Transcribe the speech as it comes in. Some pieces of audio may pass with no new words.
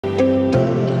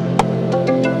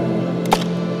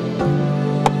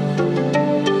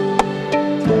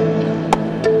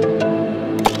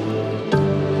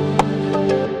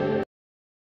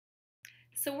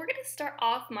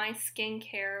off my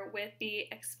skincare with the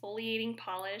exfoliating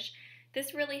polish.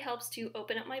 This really helps to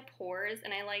open up my pores,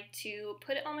 and I like to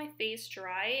put it on my face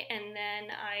dry and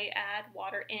then I add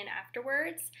water in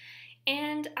afterwards.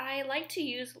 And I like to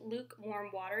use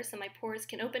lukewarm water so my pores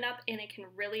can open up and it can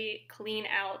really clean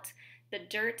out the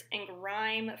dirt and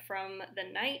grime from the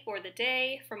night or the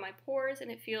day from my pores, and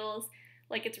it feels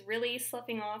like it's really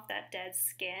sloughing off that dead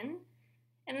skin.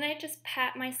 And then I just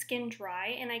pat my skin dry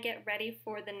and I get ready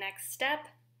for the next step,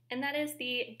 and that is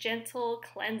the gentle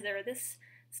cleanser. This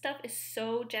stuff is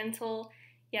so gentle,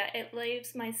 yeah, it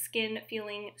leaves my skin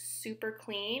feeling super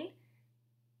clean.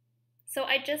 So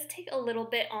I just take a little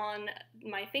bit on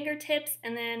my fingertips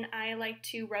and then I like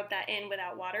to rub that in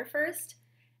without water first.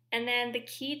 And then the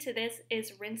key to this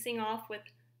is rinsing off with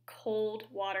cold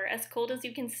water, as cold as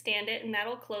you can stand it, and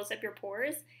that'll close up your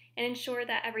pores and ensure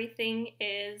that everything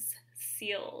is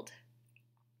sealed.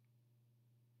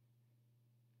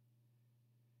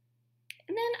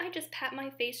 And then I just pat my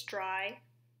face dry.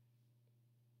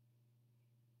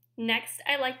 Next,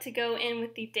 I like to go in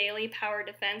with the Daily Power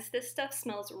Defense. This stuff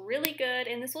smells really good,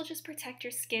 and this will just protect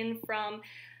your skin from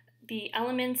the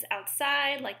elements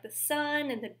outside, like the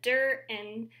sun and the dirt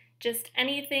and just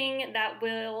anything that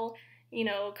will,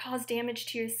 cause damage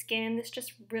to your skin. This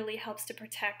just really helps to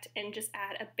protect and just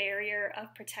add a barrier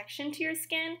of protection to your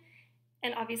skin.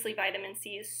 And obviously vitamin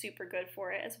C is super good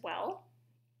for it as well.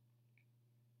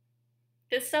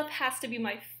 This stuff has to be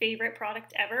my favorite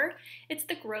product ever. It's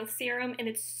the growth serum and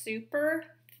it's super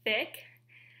thick.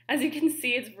 As you can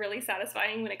see, it's really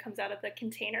satisfying when it comes out of the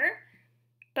container.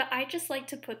 But I just like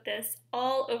to put this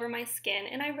all over my skin,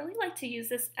 and I really like to use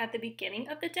this at the beginning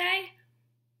of the day.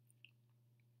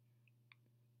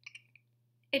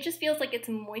 It just feels like it's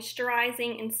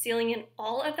moisturizing and sealing in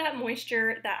all of that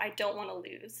moisture that I don't want to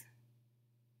lose.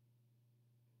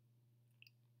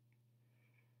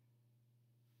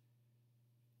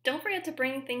 Don't forget to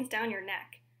bring things down your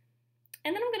neck.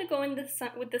 And then I'm going to go in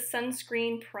with the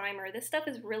sunscreen primer. This stuff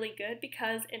is really good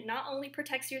because it not only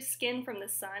protects your skin from the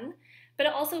sun, but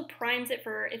it also primes it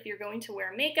for if you're going to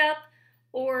wear makeup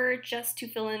or just to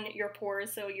fill in your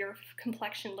pores so your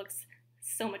complexion looks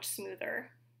so much smoother.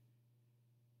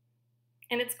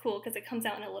 And it's cool because it comes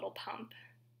out in a little pump.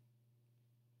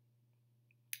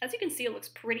 As you can see, it looks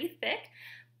pretty thick,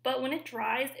 but when it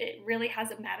dries, it really has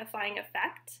a mattifying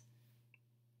effect.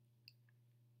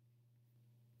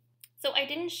 So I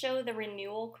didn't show the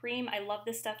renewal cream. I love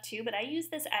this stuff too, but I use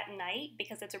this at night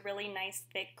because it's a really nice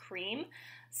thick cream.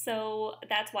 So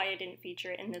that's why I didn't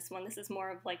feature it in this one. This is more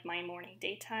of like my morning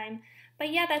daytime.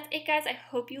 But yeah, that's it guys. I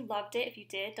hope you loved it. If you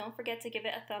did, don't forget to give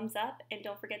it a thumbs up and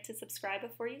don't forget to subscribe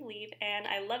before you leave. And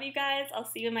I love you guys. I'll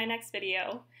see you in my next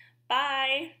video.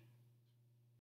 Bye!